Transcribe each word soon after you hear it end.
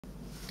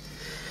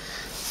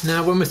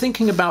Now, when we're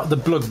thinking about the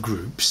blood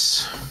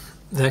groups,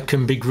 there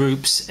can be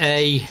groups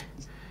A,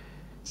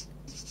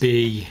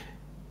 B,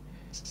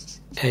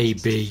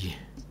 AB,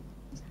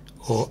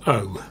 or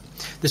O.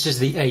 This is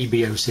the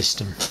ABO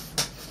system.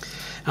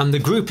 And the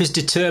group is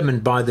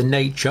determined by the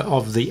nature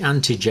of the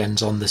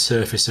antigens on the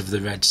surface of the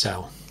red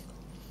cell.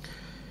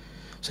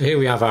 So here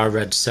we have our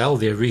red cell,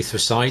 the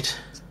erythrocyte,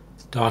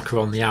 darker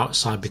on the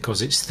outside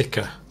because it's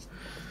thicker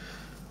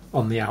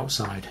on the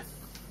outside.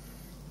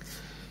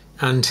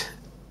 And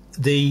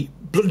the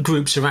blood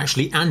groups are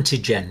actually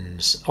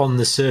antigens on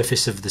the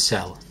surface of the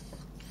cell.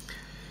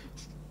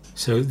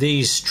 So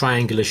these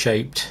triangular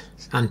shaped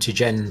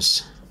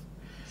antigens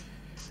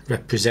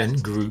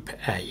represent group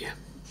A.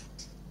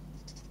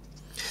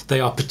 They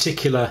are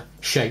particular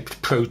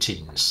shaped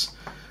proteins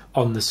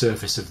on the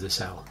surface of the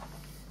cell.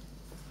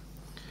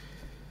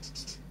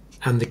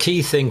 And the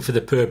key thing for the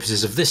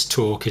purposes of this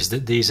talk is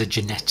that these are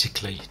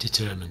genetically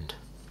determined.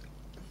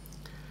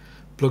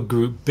 Blood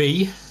group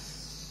B,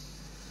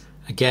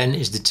 again,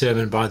 is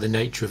determined by the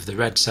nature of the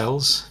red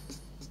cells.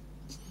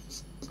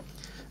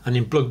 And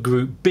in blood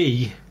group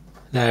B,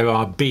 there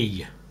are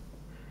B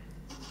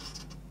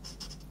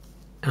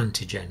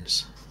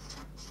antigens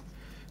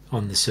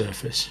on the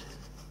surface,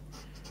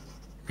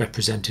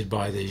 represented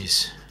by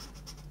these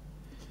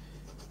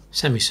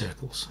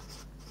semicircles.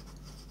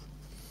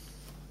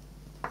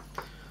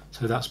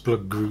 So that's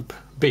blood group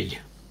B.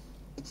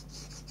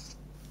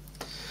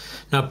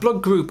 Now,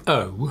 blood group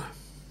O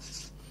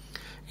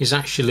is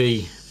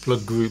actually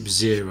blood group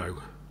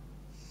 0.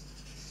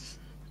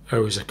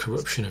 O is a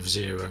corruption of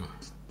 0.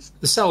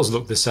 The cells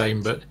look the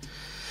same, but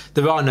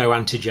there are no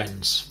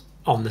antigens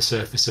on the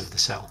surface of the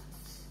cell.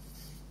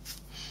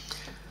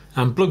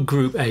 And blood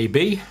group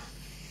AB,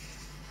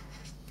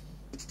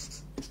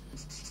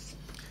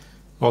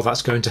 well,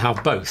 that's going to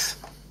have both.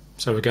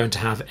 So we're going to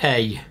have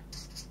A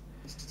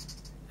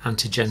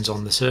antigens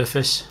on the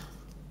surface,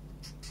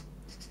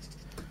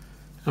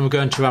 and we're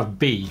going to have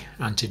B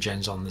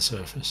antigens on the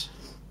surface.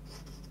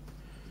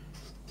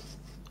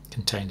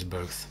 Contains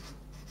both.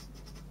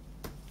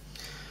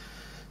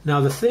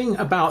 Now, the thing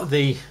about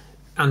the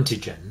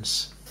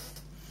antigens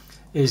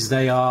is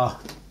they are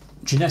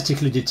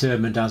genetically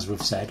determined, as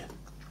we've said,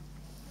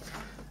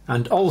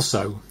 and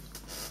also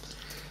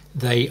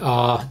they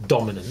are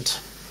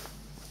dominant.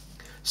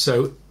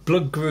 So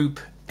blood group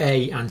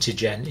A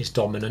antigen is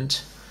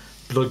dominant,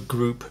 blood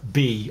group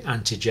B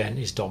antigen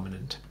is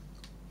dominant.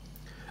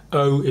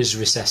 O is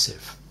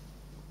recessive.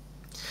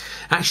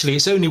 Actually,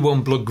 it's only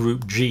one blood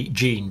group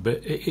gene,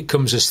 but it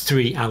comes as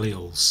 3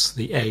 alleles,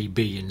 the A,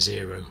 B and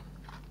 0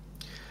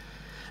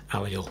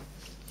 allele.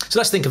 So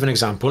let's think of an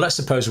example. Let's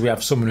suppose we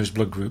have someone who's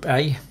blood group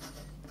A,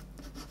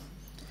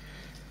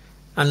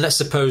 and let's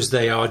suppose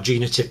they are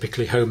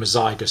genotypically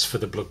homozygous for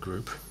the blood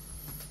group,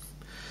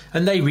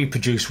 and they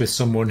reproduce with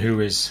someone who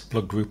is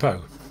blood group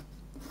O.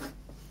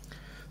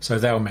 So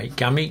they'll make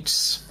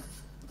gametes,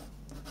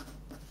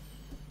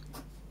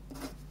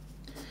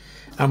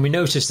 and we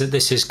notice that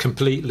this is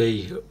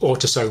completely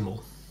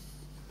autosomal.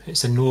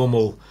 It's a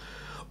normal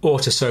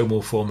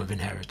autosomal form of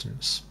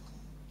inheritance.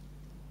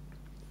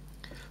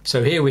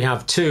 So here we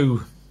have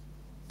 2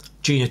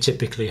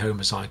 genotypically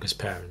homozygous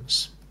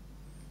parents,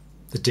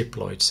 the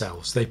diploid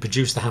cells. They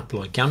produce the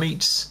haploid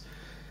gametes,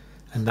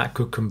 and that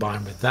could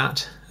combine with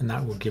that, and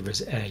that will give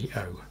us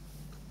AO.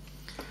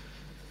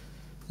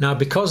 Now,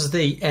 because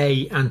the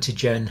A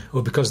antigen,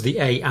 or because the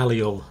A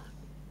allele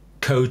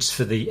codes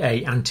for the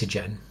A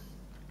antigen,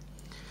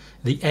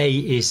 the A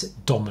is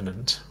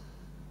dominant.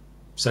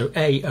 So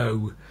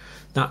AO,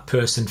 that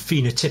person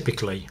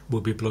phenotypically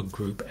will be blood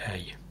group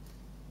A.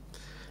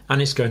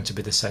 And it's going to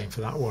be the same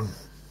for that one.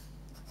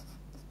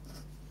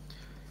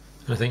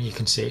 And I think you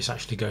can see it's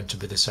actually going to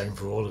be the same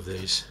for all of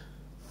these.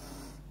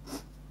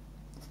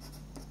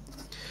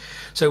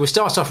 So we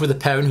start off with a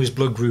parent who's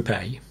blood group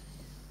A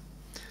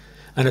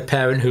and a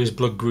parent who is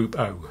blood group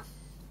O.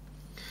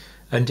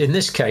 And in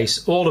this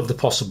case, all of the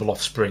possible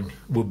offspring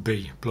would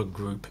be blood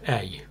group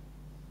A.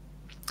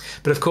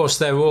 But of course,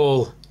 they're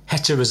all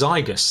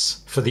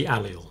heterozygous for the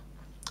allele.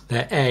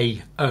 They're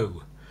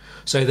AO.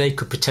 So they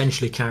could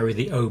potentially carry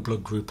the O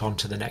blood group on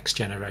to the next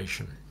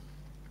generation.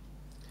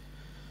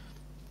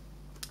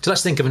 So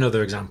let's think of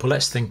another example.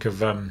 Let's think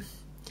of AO.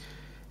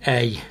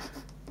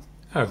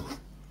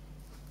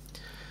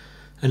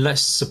 And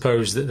let's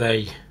suppose that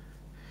they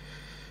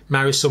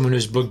marry someone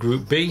who's blood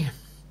group B,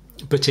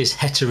 but is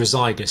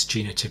heterozygous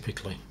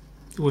genotypically.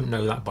 You wouldn't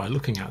know that by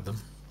looking at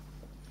them,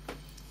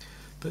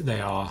 but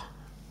they are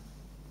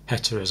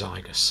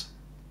heterozygous.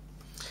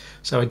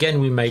 So again,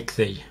 we make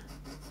the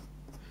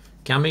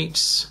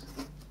gametes.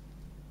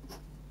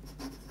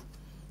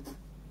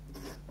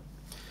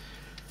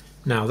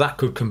 Now that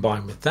could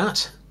combine with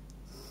that,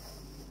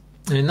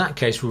 and in that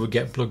case we would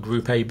get blood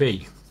group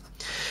AB,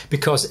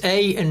 because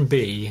A and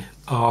B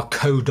are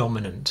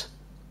co-dominant.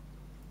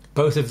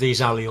 Both of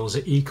these alleles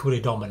are equally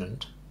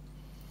dominant.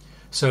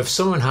 So if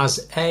someone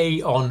has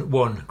A on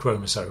one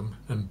chromosome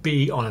and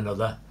B on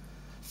another,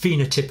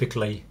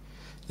 phenotypically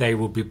they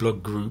will be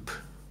blood group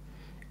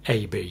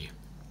AB.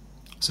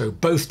 So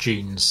both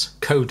genes,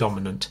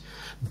 codominant,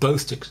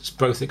 both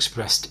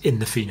expressed in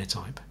the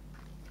phenotype.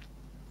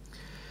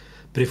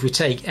 But if we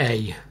take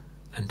A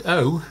and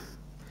O,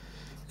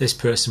 this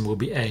person will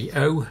be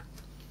AO.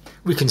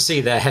 We can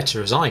see they're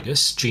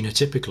heterozygous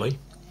genotypically,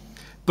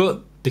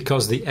 but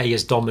because the A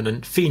is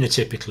dominant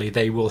phenotypically,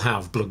 they will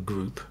have blood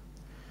group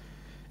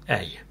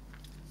A.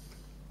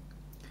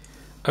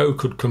 O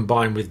could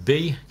combine with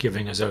B,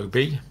 giving us OB.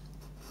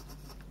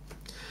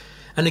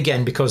 And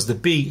again, because the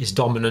B is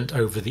dominant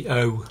over the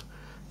O,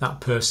 that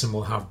person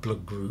will have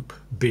blood group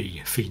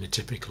B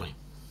phenotypically.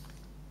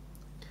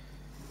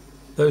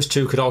 Those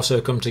two could also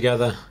come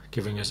together,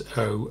 giving us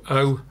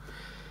OO.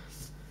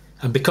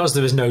 And because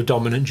there is no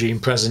dominant gene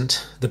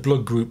present, the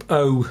blood group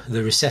O,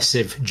 the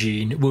recessive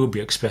gene, will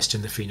be expressed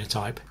in the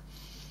phenotype,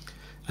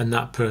 and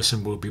that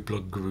person will be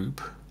blood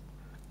group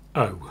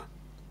O.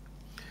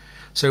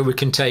 So we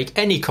can take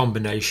any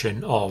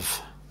combination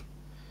of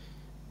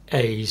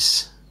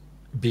A's,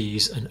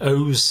 B's and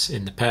O's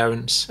in the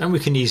parents, and we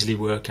can easily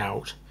work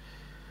out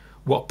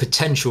what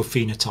potential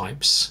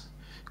phenotypes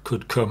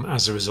could come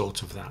as a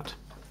result of that.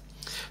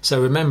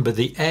 So remember,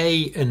 the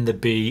A and the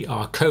B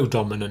are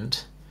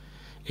codominant.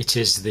 It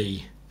is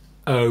the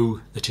O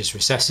that is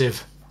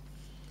recessive,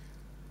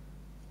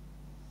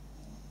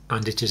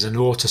 and it is an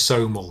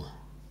autosomal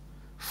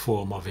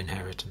form of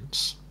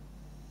inheritance.